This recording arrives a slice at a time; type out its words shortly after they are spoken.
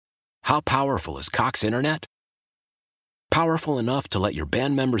How powerful is Cox Internet? Powerful enough to let your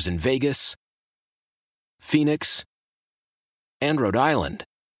band members in Vegas, Phoenix, and Rhode Island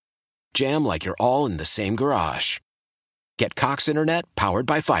jam like you're all in the same garage. Get Cox Internet powered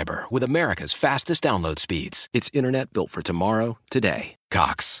by fiber with America's fastest download speeds. It's internet built for tomorrow, today.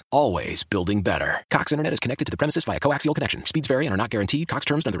 Cox, always building better. Cox Internet is connected to the premises via coaxial connection. Speeds vary and are not guaranteed. Cox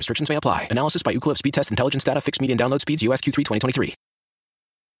terms and other restrictions may apply. Analysis by Ookla Speed Test Intelligence Data. Fixed median download speeds. US Q3 2023.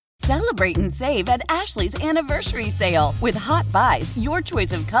 Celebrate and save at Ashley's Anniversary Sale. With Hot Buys, your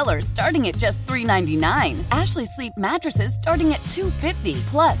choice of colors starting at just $3.99. Ashley Sleep mattresses starting at $2.50.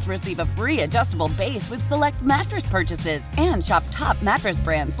 Plus, receive a free adjustable base with select mattress purchases. And shop top mattress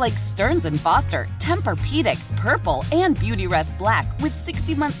brands like Stearns & Foster, Tempur-Pedic, Purple, and Beautyrest Black with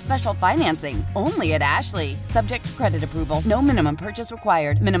 60-month special financing. Only at Ashley. Subject to credit approval. No minimum purchase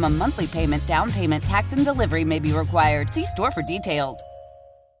required. Minimum monthly payment, down payment, tax, and delivery may be required. See store for details.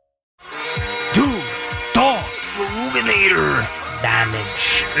 Dude, dog, Luginator,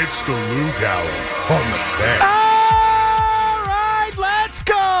 damage. It's the Lug-Hour on the bench. All right, let's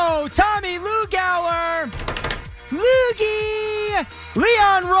go. Tommy Lug-Hour. Loogie.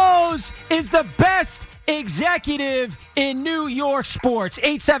 Leon Rose is the best executive in New York sports.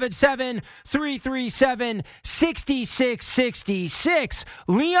 877-337-6666.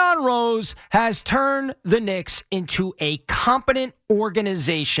 Leon Rose has turned the Knicks into a competent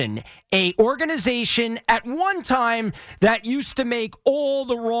organization. A organization at one time that used to make all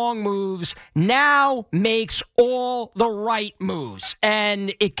the wrong moves now makes all the right moves.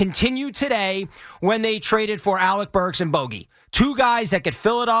 And it continued today when they traded for Alec Burks and Bogey. Two guys that could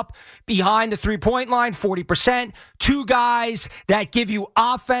fill it up behind the three-point line, 40%. Two guys that give you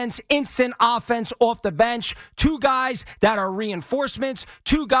offense, instant offense off the bench. Two guys that are reinforcements.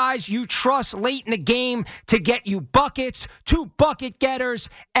 Two guys you trust late in the game to get you buckets. Two bucket getters.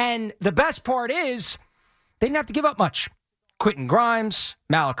 And the best part is they didn't have to give up much. Quentin Grimes,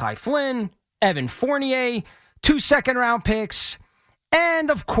 Malachi Flynn, Evan Fournier, 2 second-round picks.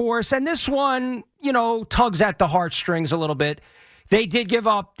 And, of course, and this one, tugs at the heartstrings a little bit. They did give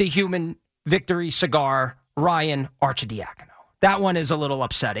up the human victory cigar, Ryan Arcidiacono. That one is a little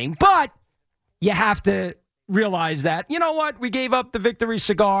upsetting. But you have to realize that, you know what? We gave up the victory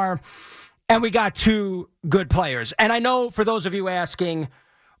cigar, and we got two good players. And I know for those of you asking,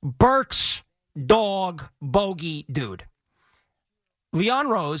 Burks, dog, bogey, dude. Leon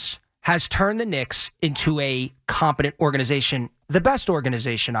Rose has turned the Knicks into a competent organization, the best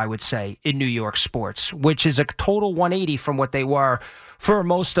organization, I would say, in New York sports, which is a total 180 from what they were for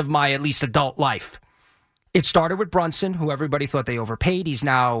most of my at least adult life. It started with Brunson, who everybody thought they overpaid. He's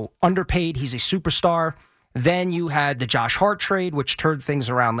now underpaid. He's a superstar. Then you had the Josh Hart trade, which turned things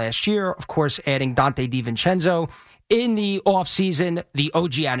around last year. Of course, adding Dante DiVincenzo. In the offseason, the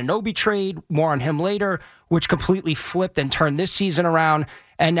OG Anunoby trade, more on him later, which completely flipped and turned this season around.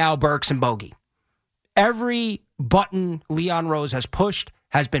 And now Burks and Bogey. Every button Leon Rose has pushed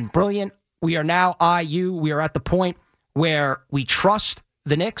has been brilliant. We are now IU. We are at the point where we trust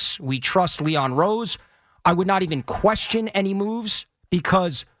the Knicks. We trust Leon Rose. I would not even question any moves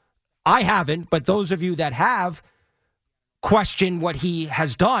because I haven't, but those of you that have questioned what he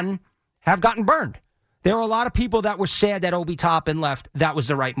has done have gotten burned. There are a lot of people that were sad that Obi Toppin left. That was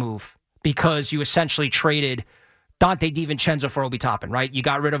the right move because you essentially traded Dante DiVincenzo for Obi Toppin, right? You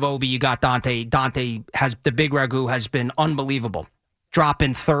got rid of Obi, you got Dante. Dante has, the big ragu has been unbelievable.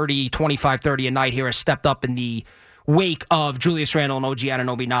 Dropping 25, 30 a night here, has stepped up in the wake of Julius Randle and OG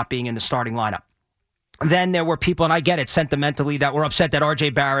Anunoby not being in the starting lineup. Then there were people, and I get it sentimentally, that were upset that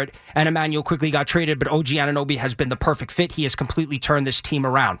RJ Barrett and Emmanuel quickly got traded, but OG Anunoby has been the perfect fit. He has completely turned this team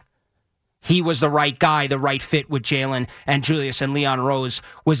around. He was the right guy, the right fit with Jalen and Julius, and Leon Rose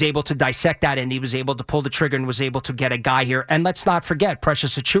was able to dissect that, and he was able to pull the trigger and was able to get a guy here. And let's not forget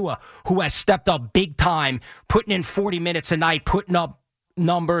Precious Achiuwa, who has stepped up big time, putting in 40 minutes a night, putting up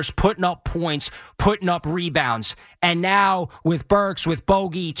numbers, putting up points, putting up rebounds. And now with Burks, with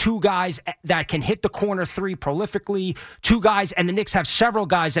Bogey, two guys that can hit the corner three prolifically, two guys, and the Knicks have several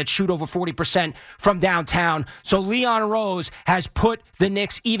guys that shoot over 40% from downtown. So Leon Rose has put the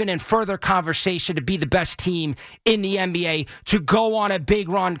Knicks even in further conversation to be the best team in the NBA, to go on a big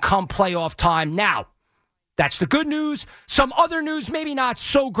run come playoff time. Now, that's the good news. Some other news, maybe not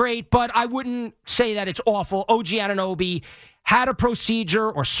so great, but I wouldn't say that it's awful. OG Anunoby had a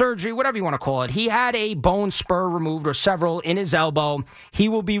procedure or surgery, whatever you want to call it. He had a bone spur removed or several in his elbow. He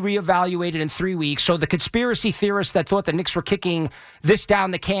will be reevaluated in 3 weeks. So the conspiracy theorists that thought the Knicks were kicking this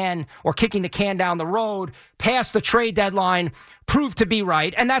down the can or kicking the can down the road past the trade deadline proved to be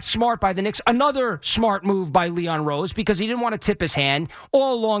right, and that's smart by the Knicks. Another smart move by Leon Rose because he didn't want to tip his hand.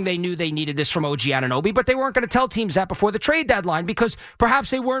 All along they knew they needed this from OG Anunoby, but they weren't going to tell teams that before the trade deadline because perhaps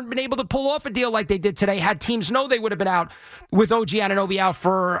they weren't been able to pull off a deal like they did today. Had teams know they would have been out with OG Anunoby out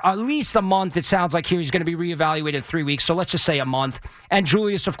for at least a month. It sounds like here he's going to be reevaluated in 3 weeks, so let's just say a month. And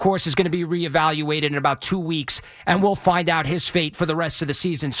Julius, of course, is going to be reevaluated in about 2 weeks, and we'll find out his fate for the rest of the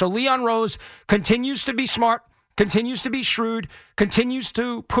season. So Leon Rose continues to be smart, continues to be shrewd, continues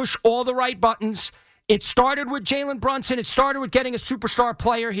to push all the right buttons. It started with Jalen Brunson. It started with getting a superstar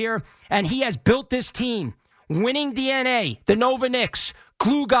player here, and he has built this team. Winning DNA, the Nova Knicks,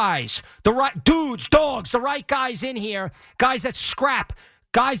 glue guys, the right dudes, dogs, the right guys in here, guys that scrap,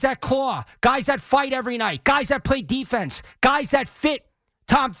 guys that claw, guys that fight every night, guys that play defense, guys that fit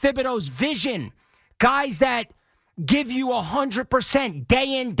Tom Thibodeau's vision, guys that give you 100%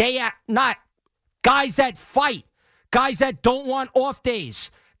 day in, day out, not guys that fight, guys that don't want off days,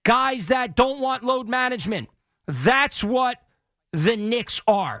 guys that don't want load management. That's what the Knicks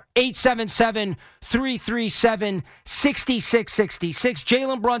are. 877-337-6666.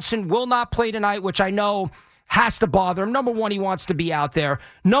 Jalen Brunson will not play tonight, which I know has to bother him. Number one, he wants to be out there.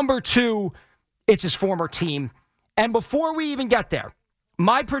 Number two, it's his former team. And before we even get there,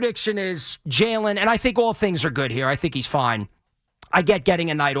 my prediction is Jalen, and I think all things are good here. I think he's fine. I get getting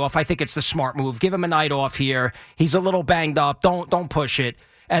a night off. I think it's the smart move. Give him a night off here. He's a little banged up. Don't push it.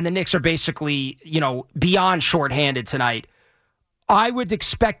 And the Knicks are basically, beyond shorthanded tonight. I would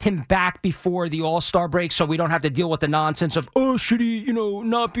expect him back before the All-Star break so we don't have to deal with the nonsense of, should he,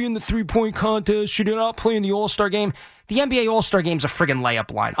 not be in the three-point contest? Should he not play in the All-Star game? The NBA All-Star Game's a friggin'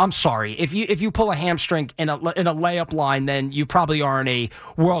 layup line. I'm sorry. If you pull a hamstring in a layup line, then you probably aren't a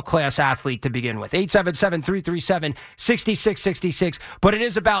world-class athlete to begin with. 877-337-6666. But it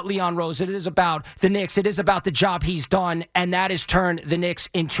is about Leon Rose. It is about the Knicks. It is about the job he's done, and that has turned the Knicks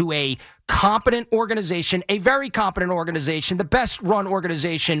into a competent organization, a very competent organization, the best-run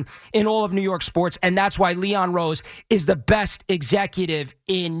organization in all of New York sports, and that's why Leon Rose is the best executive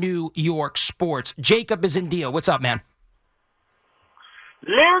in New York sports. Jacob is in deal. What's up, man?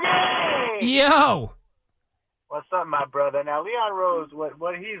 Lug-Hour! Yo! What's up, my brother? Now, Leon Rose,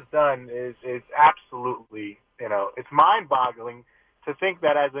 what he's done is absolutely, it's mind-boggling to think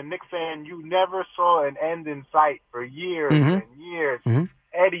that as a Knicks fan, you never saw an end in sight for years and years. Mm-hmm.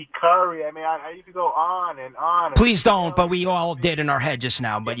 Eddie Curry, I used to go on and on. Please don't, but we all did in our head just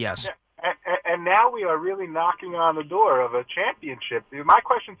now, but yes. And now we are really knocking on the door of a championship. My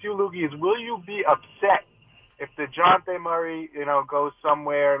question to you, Luggie, is will you be upset if DeJounte Murray, goes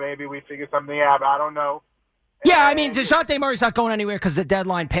somewhere, maybe we figure something out, I don't know. Yeah, DeJounte Murray's not going anywhere because the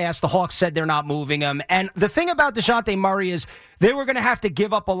deadline passed. The Hawks said they're not moving him. And the thing about DeJounte Murray is they were going to have to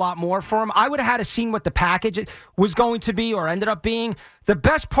give up a lot more for him. I would have had to seen what the package was going to be or ended up being. The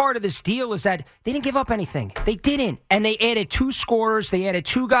best part of this deal is that they didn't give up anything. They didn't. And they added 2 scorers. They added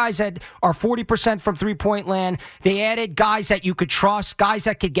 2 guys that are 40% from three-point land. They added guys that you could trust, guys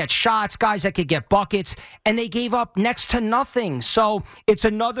that could get shots, guys that could get buckets. And they gave up next to nothing. So it's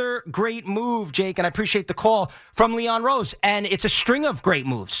another great move, Jake, and I appreciate the call from Leon Rose. And it's a string of great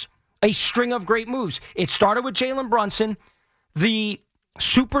moves. A string of great moves. It started with Jalen Brunson, the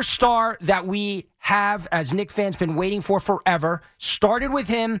superstar that we have as Knicks fans been waiting for forever. Started with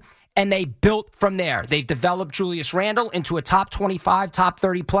him, and they built from there. They've developed Julius Randle into a top 25, top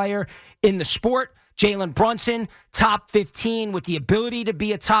 30 player in the sport. Jalen Brunson, top 15 with the ability to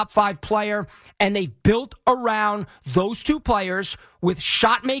be a top 5 player. And they built around those 2 players with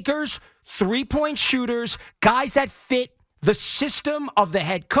shot makers, three-point shooters, guys that fit the system of the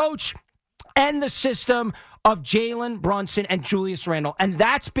head coach and the system of Jalen Brunson and Julius Randle. And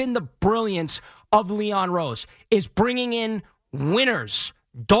that's been the brilliance of Leon Rose, is bringing in winners,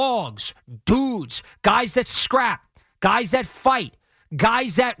 dogs, dudes, guys that scrap, guys that fight,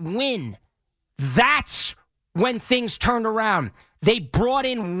 guys that win. That's when things turned around. They brought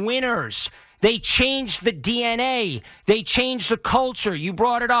in winners. They changed the DNA. They changed the culture. You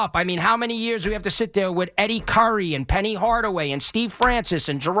brought it up. How many years do we have to sit there with Eddie Curry and Penny Hardaway and Steve Francis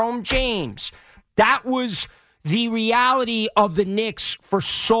and Jerome James? That was the reality of the Knicks for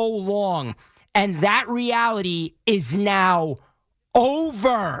so long. And that reality is now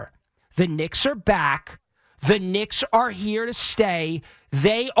over. The Knicks are back. The Knicks are here to stay.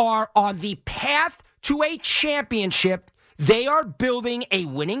 They are on the path to a championship. They are building a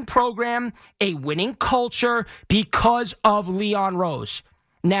winning program, a winning culture because of Leon Rose.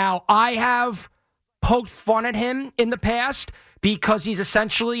 Now, I have poked fun at him in the past because he's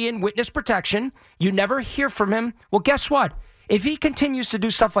essentially in witness protection. You never hear from him. Well, guess what? If he continues to do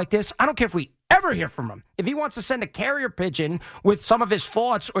stuff like this, I don't care if we ever hear from him. If he wants to send a carrier pigeon with some of his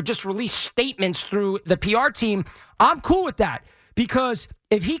thoughts or just release statements through the PR team, I'm cool with that. Because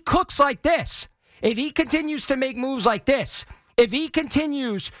if he cooks like this, if he continues to make moves like this, if he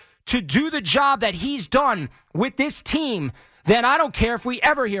continues to do the job that he's done with this team, then I don't care if we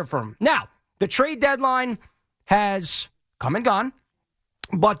ever hear from him. Now, the trade deadline has come and gone,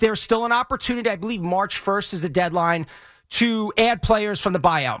 but there's still an opportunity. I believe March 1st is the deadline to add players from the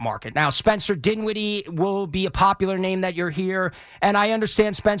buyout market. Now, Spencer Dinwiddie will be a popular name that you're here, and I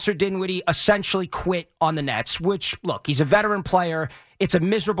understand Spencer Dinwiddie essentially quit on the Nets, which, look, he's a veteran player. It's a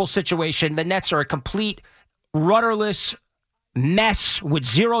miserable situation. The Nets are a complete rudderless mess with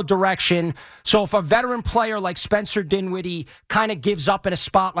zero direction. So if a veteran player like Spencer Dinwiddie kind of gives up in a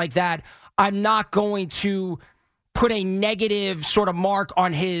spot like that, I'm not going to put a negative sort of mark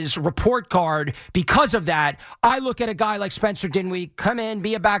on his report card because of that. I look at a guy like Spencer Dinwiddie, come in,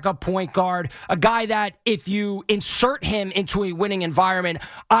 be a backup point guard, a guy that if you insert him into a winning environment,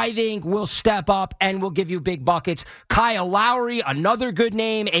 I think will step up and will give you big buckets. Kyle Lowry, another good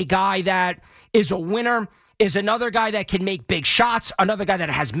name, a guy that is a winner, is another guy that can make big shots, another guy that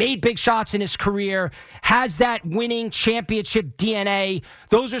has made big shots in his career, has that winning championship DNA.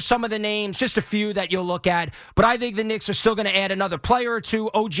 Those are some of the names, just a few that you'll look at. But I think the Knicks are still going to add another player or two.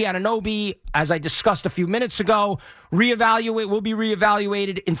 OG Anunoby, as I discussed a few minutes ago, will be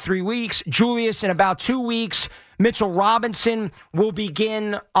reevaluated in 3 weeks. Julius in about 2 weeks. Mitchell Robinson will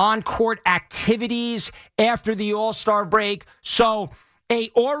begin on-court activities after the All-Star break. So a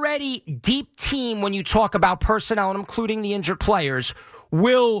already deep team, when you talk about personnel, including the injured players,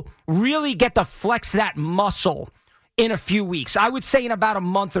 will really get to flex that muscle in a few weeks. I would say in about a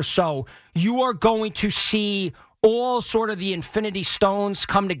month or so, you are going to see all sort of the infinity stones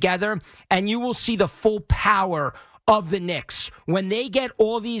come together, and you will see the full power of the Knicks. When they get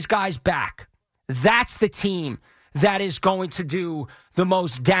all these guys back, that's the team that is going to do the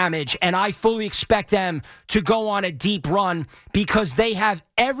most damage. And I fully expect them to go on a deep run because they have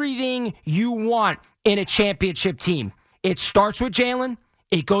everything you want in a championship team. It starts with Jalen,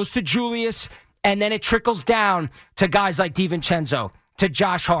 it goes to Julius, and then it trickles down to guys like DiVincenzo, to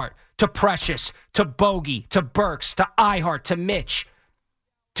Josh Hart, to Precious, to Bogey, to Burks, to Ihart, to Mitch,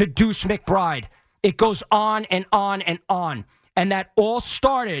 to Deuce McBride. It goes on and on and on. And that all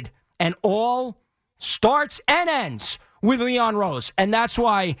started and all starts and ends with Leon Rose. And that's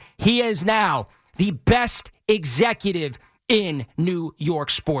why he is now the best executive in New York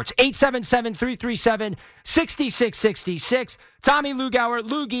sports. 877-337-6666. Tommy Lug-Hour,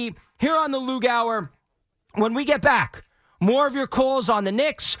 Loogie, here on the Lug-Hour. When we get back, more of your calls on the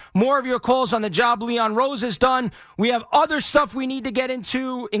Knicks, more of your calls on the job Leon Rose has done. We have other stuff we need to get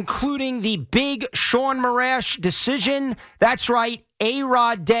into, including the big Sean Marash decision. That's right,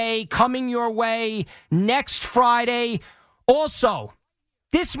 A-Rod Day coming your way next Friday. Also,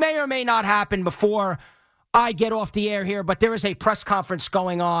 this may or may not happen before I get off the air here, but there is a press conference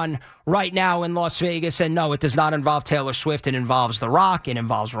going on right now in Las Vegas, and no, it does not involve Taylor Swift. It involves The Rock. It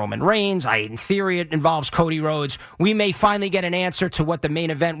involves Roman Reigns. In theory, it involves Cody Rhodes. We may finally get an answer to what the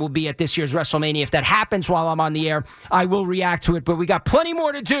main event will be at this year's WrestleMania. If that happens while I'm on the air, I will react to it, but we got plenty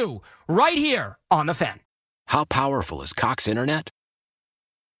more to do right here on The Fan. How powerful is Cox Internet?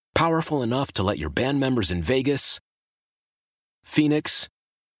 Powerful enough to let your band members in Vegas, Phoenix,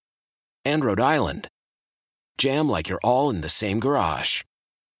 and Rhode Island jam like you're all in the same garage.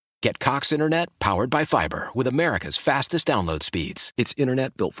 Get Cox Internet powered by fiber with America's fastest download speeds. It's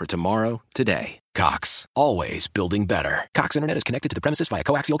internet built for tomorrow, today. Cox, always building better. Cox Internet is connected to the premises via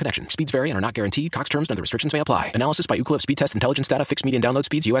coaxial connection. Speeds vary and are not guaranteed. Cox terms and other restrictions may apply. Analysis by Ookla Speed Test Intelligence Data. Fixed median download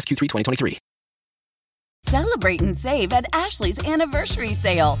speeds. US Q3 2023. Celebrate and save at Ashley's Anniversary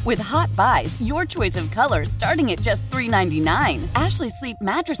Sale. With Hot Buys, your choice of colors starting at just $3.99. Ashley Sleep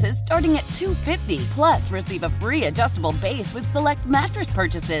mattresses starting at $2.50. Plus, receive a free adjustable base with select mattress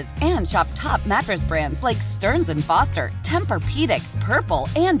purchases. And shop top mattress brands like Stearns & Foster, Tempur-Pedic, Purple,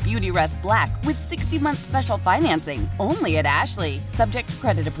 and Beautyrest Black with 60-month special financing. Only at Ashley. Subject to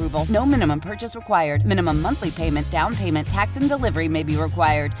credit approval. No minimum purchase required. Minimum monthly payment, down payment, tax, and delivery may be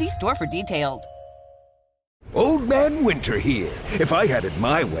required. See store for details. Old Man Winter here. If I had it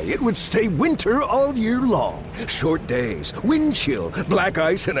my way, it would stay winter all year long. Short days, wind chill, black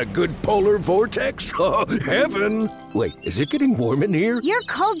ice, and a good polar vortex. Oh, heaven. Wait, is it getting warm in here? Your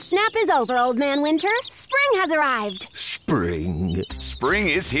cold snap is over, Old Man Winter. Spring has arrived. Spring? spring. Spring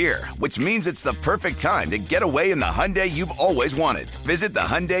is here, which means it's the perfect time to get away in the Hyundai you've always wanted. Visit the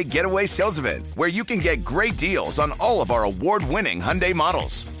Hyundai Getaway Sales Event, where you can get great deals on all of our award-winning Hyundai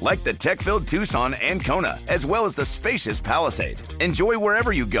models, like the tech-filled Tucson and Kona, as well as the spacious Palisade. Enjoy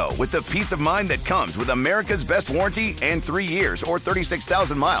wherever you go with the peace of mind that comes with America's best warranty and 3 years or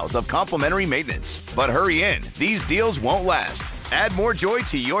 36,000 miles of complimentary maintenance. But hurry in, these deals won't last. Add more joy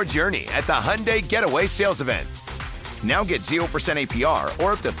to your journey at the Hyundai Getaway Sales Event. Now get 0% APR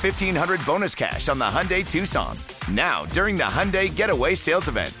or up to $1,500 bonus cash on the Hyundai Tucson. Now, during the Hyundai Getaway Sales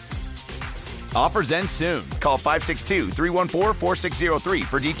Event. Offers end soon. Call 562-314-4603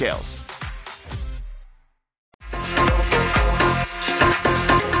 for details.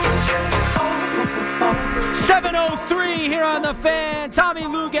 .703 here on The Fan. Tommy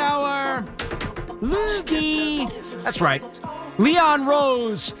Lug-Hour. Loogie. That's right. Leon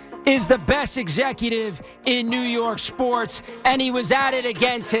Rose is the best executive in New York sports, and he was at it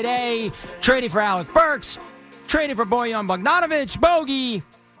again today, trading for Alec Burks, trading for Bojan Bogdanovic, Bogey,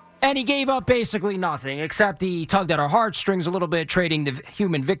 and he gave up basically nothing, except he tugged at our heartstrings a little bit, trading the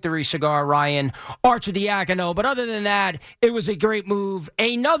human victory cigar, Ryan Arcidiacono. But other than that, it was a great move.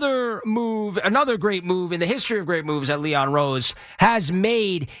 Another great move in the history of great moves that Leon Rose has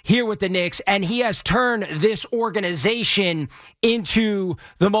made here with the Knicks, and he has turned this organization into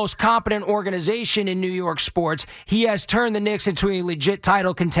the most competent organization in New York sports. He has turned the Knicks into a legit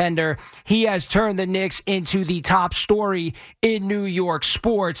title contender. He has turned the Knicks into the top story in New York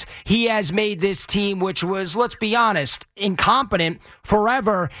sports. He has made this team, which was, let's be honest, incompetent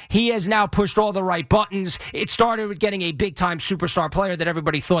forever. He has now pushed all the right buttons. It started with getting a big-time superstar player that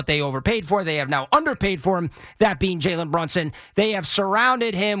everybody thought they overpaid for. They have now underpaid for him, that being Jalen Brunson. They have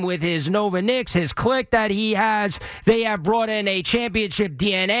surrounded him with his Nova Knicks, his clique that he has. They have brought in a championship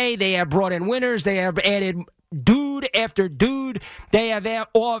DNA. They have brought in winners. They have added dude after dude. They have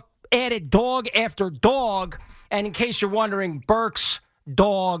added dog after dog. And in case you're wondering, Burks,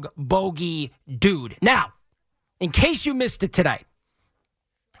 dog, bogey, dude. Now, in case you missed it today,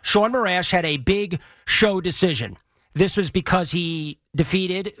 Sean Marash had a big show decision. This was because he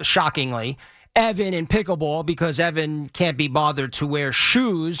defeated, shockingly, Evan in pickleball, because Evan can't be bothered to wear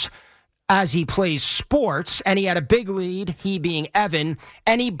shoes as he plays sports, and he had a big lead, he being Evan,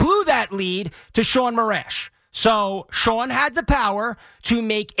 and he blew that lead to Sean Marash. So Sean had the power to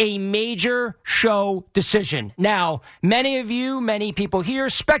make a major show decision. Now, many people here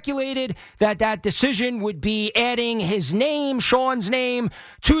speculated that that decision would be adding his name, Sean's name,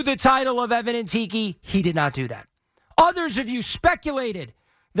 to the title of Evan and Tiki. He did not do that. Others of you speculated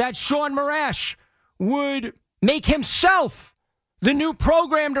that Sean Marash would make himself the new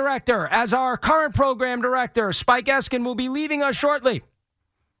program director, as our current program director, Spike Eskin, will be leaving us shortly.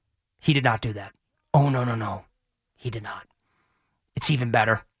 He did not do that. Oh, no. He did not. It's even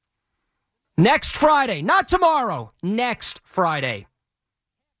better. Next Friday, not tomorrow, next Friday,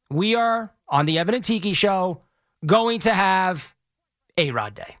 we are on the Evan and Tiki show going to have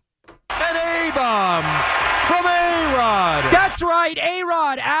A-Rod Day. An A-bomb from A-Rod. That's right,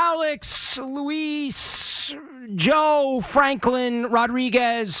 A-Rod, Alex, Luis, Joe, Franklin,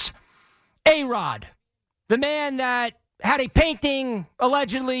 Rodriguez. A-Rod, the man that had a painting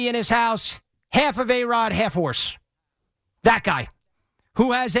allegedly in his house, half of A-Rod, half horse. That guy,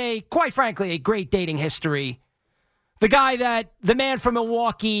 who has quite frankly, a great dating history. The guy that the man from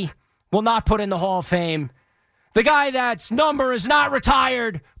Milwaukee will not put in the Hall of Fame. The guy that's number is not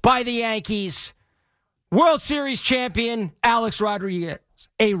retired by the Yankees. World Series champion, Alex Rodriguez,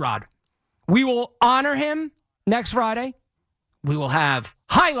 A-Rod. We will honor him next Friday. We will have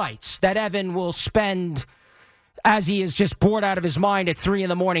highlights that Evan will spend as he is just bored out of his mind at 3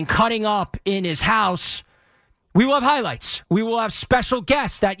 a.m, cutting up in his house. We will have highlights. We will have special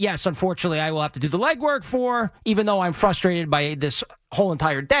guests that, yes, unfortunately, I will have to do the legwork for, even though I'm frustrated by this whole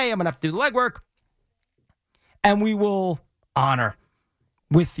entire day. I'm going to have to do the legwork. And we will honor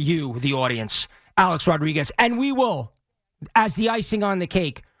with you, the audience, Alex Rodriguez. And we will, as the icing on the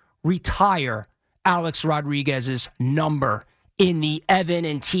cake, retire Alex Rodriguez's number in the Evan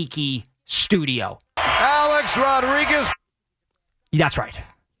and Tiki studio. Alex Rodriguez. That's right.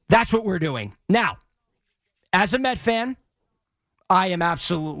 That's what we're doing. Now, as a Met fan, I am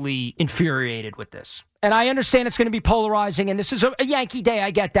absolutely infuriated with this. And I understand it's going to be polarizing, and this is a Yankee day. I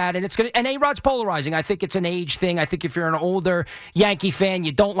get that. And A-Rod's polarizing. I think it's an age thing. I think if you're an older Yankee fan,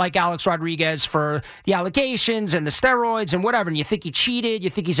 you don't like Alex Rodriguez for the allegations and the steroids and whatever, and you think he cheated, you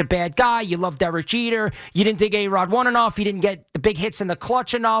think he's a bad guy, you love Derek Jeter, you didn't think A-Rod won enough, he didn't get the big hits in the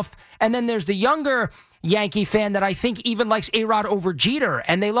clutch enough. And then there's the younger Yankee fan that I think even likes A-Rod over Jeter,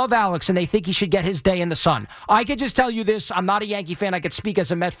 and they love Alex, and they think he should get his day in the sun. I could just tell you this. I'm not a Yankee fan. I could speak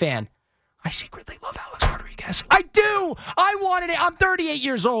as a Met fan. I secretly love Alex Rodriguez. I do. I wanted it. I'm 38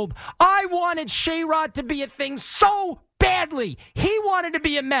 years old. I wanted Shay-Rod to be a thing so badly. He wanted to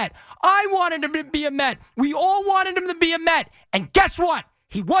be a Met. I wanted him to be a Met. We all wanted him to be a Met. And guess what?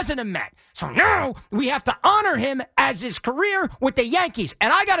 He wasn't a Met. So now we have to honor him as his career with the Yankees.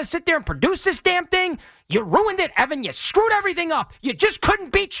 And I got to sit there and produce this damn thing. You ruined it, Evan. You screwed everything up. You just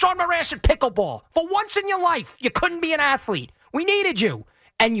couldn't beat Sean Morash at pickleball. For once in your life, you couldn't be an athlete. We needed you.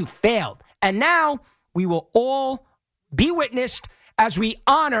 And you failed. And now we will all be witnessed as we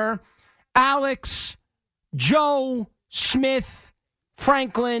honor Alex, Joe, Smith,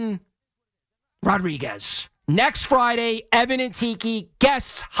 Franklin, Rodriguez. Next Friday, Evan and Tiki,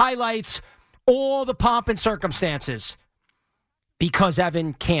 guests, highlights, all the pomp and circumstances. Because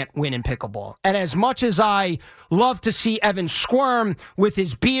Evan can't win in pickleball. And as much as I love to see Evan squirm with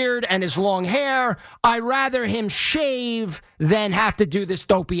his beard and his long hair, I'd rather him shave than have to do this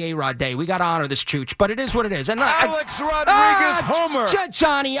dopey A-Rod day. We got to honor this chooch, but it is what it is. And Alex Rodriguez, homer.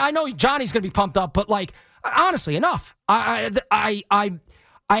 Johnny, I know Johnny's going to be pumped up, but like, honestly, enough. I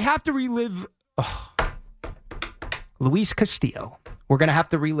have to relive Luis Castillo. We're going to have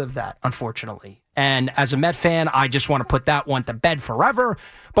to relive that, unfortunately. And as a Met fan, I just want to put that one to bed forever.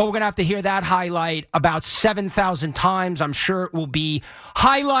 But we're going to have to hear that highlight about 7,000 times. I'm sure it will be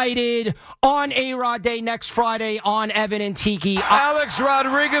highlighted on A-Rod Day next Friday on Evan and Tiki. Alex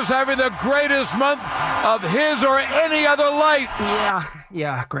Rodriguez having the greatest month of his or any other life.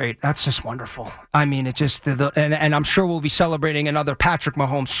 Yeah, great. That's just wonderful. I mean, it just, and I'm sure we'll be celebrating another Patrick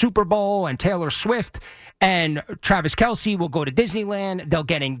Mahomes Super Bowl, and Taylor Swift and Travis Kelce will go to Disneyland. They'll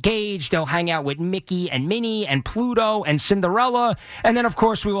get engaged. They'll hang out with Mickey and Minnie and Pluto and Cinderella. And then, of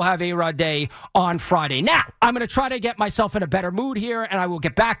course, we will have A-Rod Day on Friday. Now, I'm going to try to get myself in a better mood here, and I will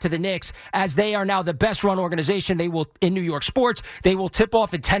get back to the Knicks, as they are now the best-run organization they will in New York sports. They will tip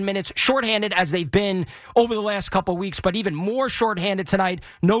off in 10 minutes, shorthanded as they've been over the last couple of weeks, but even more shorthanded tonight.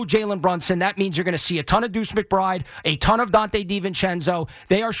 No Jalen Brunson. That means you're going to see a ton of Deuce McBride, a ton of Dante DiVincenzo.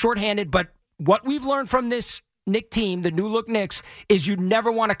 They are shorthanded, but what we've learned from this Knick team, the new look Knicks, is you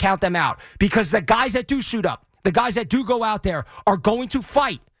never want to count them out, because the guys that do suit up, the guys that do go out there are going to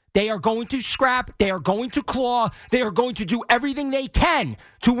fight. They are going to scrap. They are going to claw. They are going to do everything they can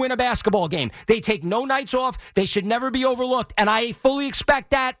to win a basketball game. They take no nights off. They should never be overlooked, and I fully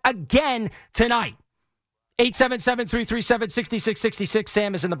expect that again tonight. 877-337-6666.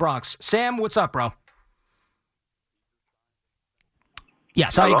 Sam is in the Bronx. Sam, what's up, bro?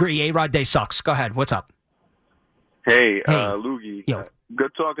 Yes, hello? I agree. A-Rod Day sucks. Go ahead. What's up? Hey. Loogie. Yo.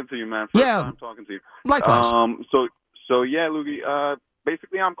 Good talking to you, man. First time talking to you. Likewise. So yeah, Loogie.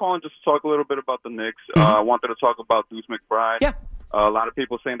 Basically, I'm calling just to talk a little bit about the Knicks. I wanted to talk about Deuce McBride. Yeah. A lot of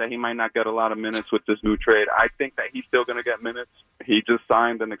people saying that he might not get a lot of minutes with this new trade. I think that he's still going to get minutes. He just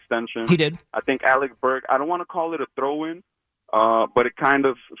signed an extension. He did. I think Alec Burke, I don't want to call it a throw-in, but it kind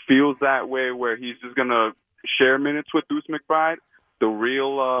of feels that way, where he's just going to share minutes with Deuce McBride. The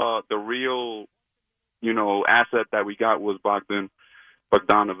real, asset that we got was Bogdanovich,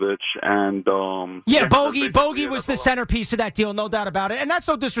 and Bogey was the centerpiece of that deal, no doubt about it. And that's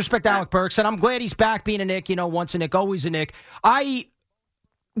no disrespect to Alec Burks, and I'm glad he's back being a Knick. Once a Knick, always a Knick.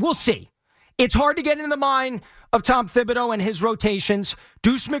 We'll see. It's hard to get in the mind of Tom Thibodeau and his rotations.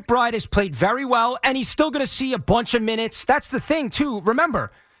 Deuce McBride has played very well, and he's still going to see a bunch of minutes. That's the thing, too.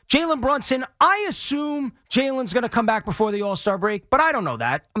 Remember, Jalen Brunson, I assume Jalen's going to come back before the All-Star break, but I don't know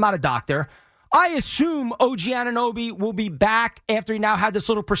that. I'm not a doctor. I assume OG Anunoby will be back after he now had this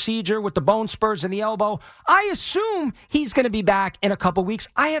little procedure with the bone spurs in the elbow. I assume he's going to be back in a couple weeks.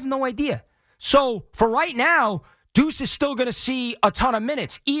 I have no idea. So for right now, Deuce is still going to see a ton of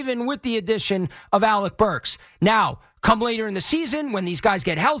minutes, even with the addition of Alec Burks. Now, come later in the season, when these guys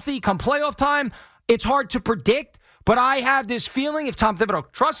get healthy, come playoff time, it's hard to predict. But I have this feeling, if Tom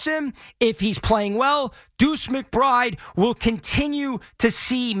Thibodeau trusts him, if he's playing well, Deuce McBride will continue to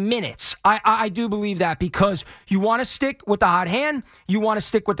see minutes. I do believe that, because you want to stick with the hot hand. You want to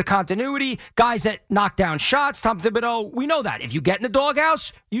stick with the continuity. Guys that knock down shots. Tom Thibodeau, we know that. If you get in the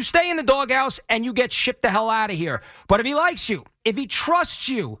doghouse, you stay in the doghouse and you get shipped the hell out of here. But if he likes you, if he trusts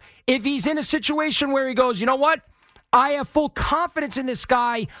you, if he's in a situation where he goes, you know what? I have full confidence in this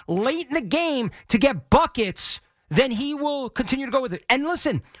guy late in the game to get buckets, then he will continue to go with it. And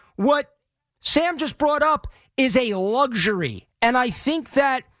listen, what Sam just brought up is a luxury. And I think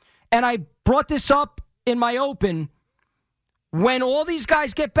that, and I brought this up in my open, when all these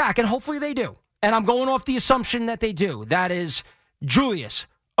guys get back, and hopefully they do, and I'm going off the assumption that they do, that is Julius,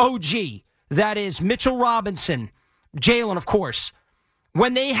 OG, that is Mitchell Robinson, Jalen, of course,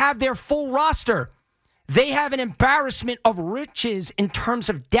 when they have their full roster, they have an embarrassment of riches in terms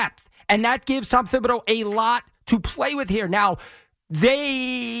of depth. And that gives Tom Thibodeau a lot to play with here. Now,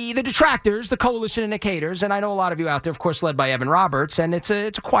 the detractors, the coalition indicators, and I know a lot of you out there, of course, led by Evan Roberts, and it's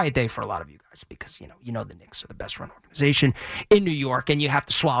a quiet day for a lot of you guys because, you know the Knicks are the best run organization in New York, and you have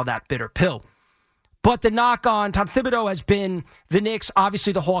to swallow that bitter pill. But the knock on Tom Thibodeau has been the Knicks,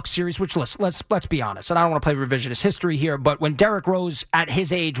 obviously the Hawks series, which let's be honest, and I don't want to play revisionist history here, but when Derrick Rose at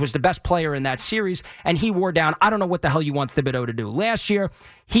his age was the best player in that series and he wore down, I don't know what the hell you want Thibodeau to do. Last year,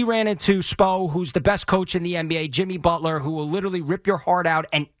 he ran into Spo, who's the best coach in the NBA, Jimmy Butler, who will literally rip your heart out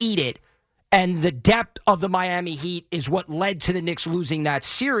and eat it. And the depth of the Miami Heat is what led to the Knicks losing that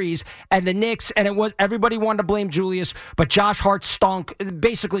series. And the Knicks, and it was everybody wanted to blame Julius, but Josh Hart stunk.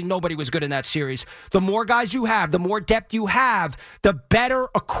 Basically, nobody was good in that series. The more guys you have, the more depth you have, the better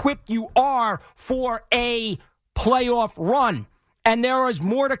equipped you are for a playoff run. And there is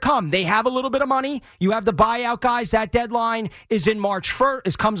more to come. They have a little bit of money. You have the buyout guys. That deadline is in March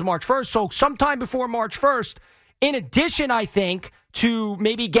 1st. Comes March 1st. So sometime before March 1st, in addition, I think, to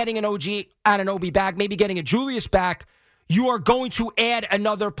maybe getting an OG and an OB back, maybe getting a Julius back, you are going to add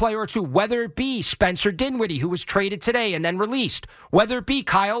another player or two, whether it be Spencer Dinwiddie, who was traded today and then released, whether it be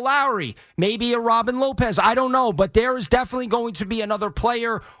Kyle Lowry, maybe a Robin Lopez, I don't know, but there is definitely going to be another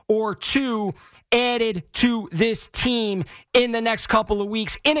player or two added to this team in the next couple of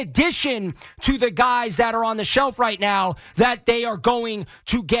weeks, in addition to the guys that are on the shelf right now that they are going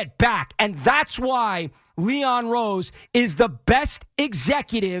to get back. And that's why Leon Rose is the best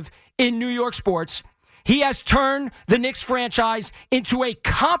executive in New York sports. He has turned the Knicks franchise into a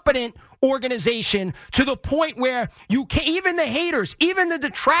competent organization to the point where you can, even the haters, even the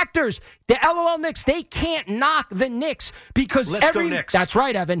detractors, the LOL Knicks, they can't knock the Knicks because go Knicks. That's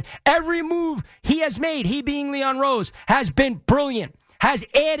right, Evan. Every move he has made, he being Leon Rose, has been brilliant, has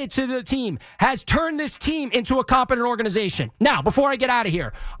added to the team, has turned this team into a competent organization. Now, before I get out of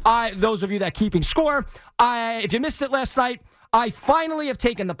here, those of you that keeping score, if you missed it last night, I finally have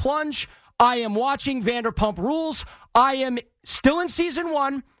taken the plunge. I am watching Vanderpump Rules. I am still in season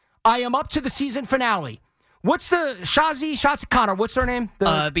 1. I am up to the season finale. What's the Shotzi Connor? What's her name?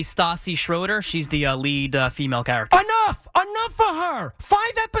 Be Stassi Schroeder. She's the lead female character. Enough for her. 5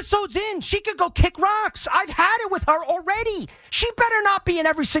 episodes in, she could go kick rocks. I've had it with her already. She better not be in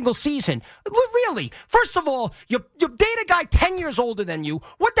every single season. Really. First of all, you date a guy 10 years older than you.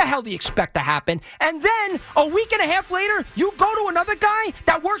 What the hell do you expect to happen? And then a week and a half later, you go to another guy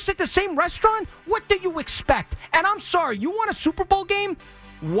that works at the same restaurant? What do you expect? And I'm sorry, you want a Super Bowl game?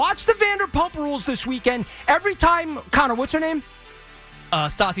 Watch the Vanderpump Rules this weekend. Every time, Connor, what's her name?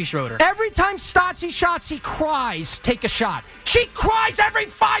 Stassi Schroeder. Every time Shotzi cries, take a shot. She cries every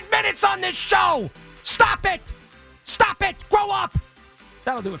 5 minutes on this show. Stop it. Stop it. Grow up.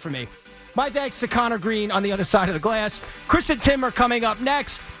 That'll do it for me. My thanks to Connor Green on the other side of the glass. Chris and Tim are coming up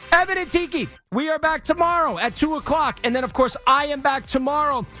next. Evan and Tiki, we are back tomorrow at 2 o'clock. And then, of course, I am back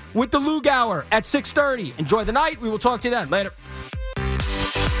tomorrow with the Lug-Hour at 6:30. Enjoy the night. We will talk to you then. Later.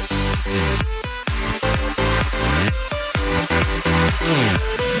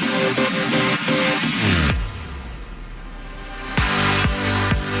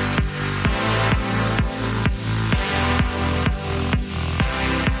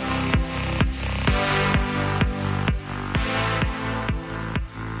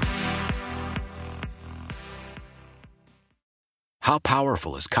 How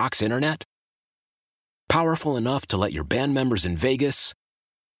powerful is Cox Internet? Powerful enough to let your band members in Vegas,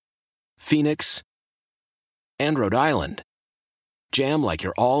 Phoenix, and Rhode Island jam like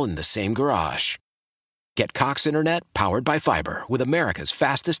you're all in the same garage. Get Cox Internet powered by fiber with America's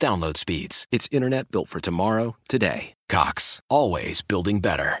fastest download speeds. It's internet built for tomorrow, today. Cox, always building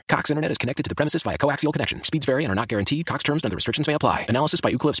better. Cox Internet is connected to the premises via coaxial connection. Speeds vary and are not guaranteed. Cox terms and other restrictions may apply. Analysis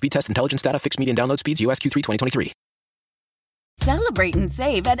by Ookla Speed Test Intelligence Data. Fixed median download speeds. US Q3 2023. Celebrate and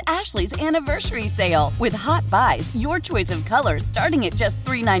save at Ashley's Anniversary Sale. With Hot Buys, your choice of colors starting at just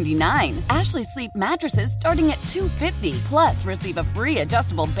 $3.99. Ashley Sleep mattresses starting at $2.50. Plus, receive a free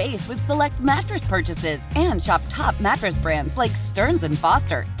adjustable base with select mattress purchases. And shop top mattress brands like Stearns &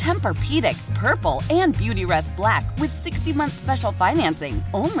 Foster, Tempur-Pedic, Purple, and Beautyrest Black with 60-month special financing.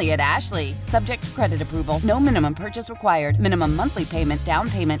 Only at Ashley. Subject to credit approval. No minimum purchase required. Minimum monthly payment,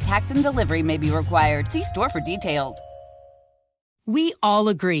 down payment, tax, and delivery may be required. See store for details. We all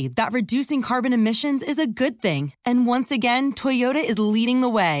agree that reducing carbon emissions is a good thing. And once again, Toyota is leading the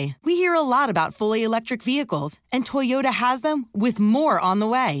way. We hear a lot about fully electric vehicles, and Toyota has them with more on the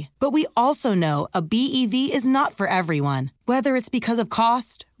way. But we also know a BEV is not for everyone, whether it's because of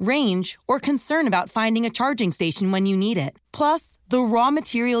cost, range, or concern about finding a charging station when you need it. Plus, the raw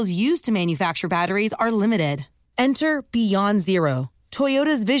materials used to manufacture batteries are limited. Enter Beyond Zero,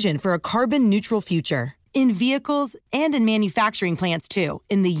 Toyota's vision for a carbon-neutral future. In vehicles and in manufacturing plants, too,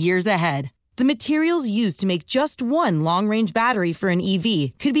 in the years ahead. The materials used to make just one long-range battery for an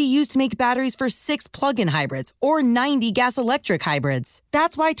EV could be used to make batteries for 6 plug-in hybrids or 90 gas-electric hybrids.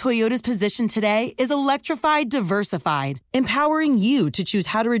 That's why Toyota's position today is electrified, diversified, empowering you to choose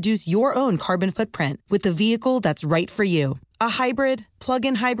how to reduce your own carbon footprint with the vehicle that's right for you. A hybrid,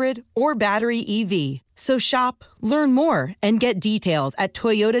 plug-in hybrid, or battery EV. So shop, learn more, and get details at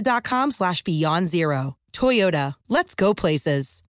toyota.com/beyondzero. Toyota, let's go places.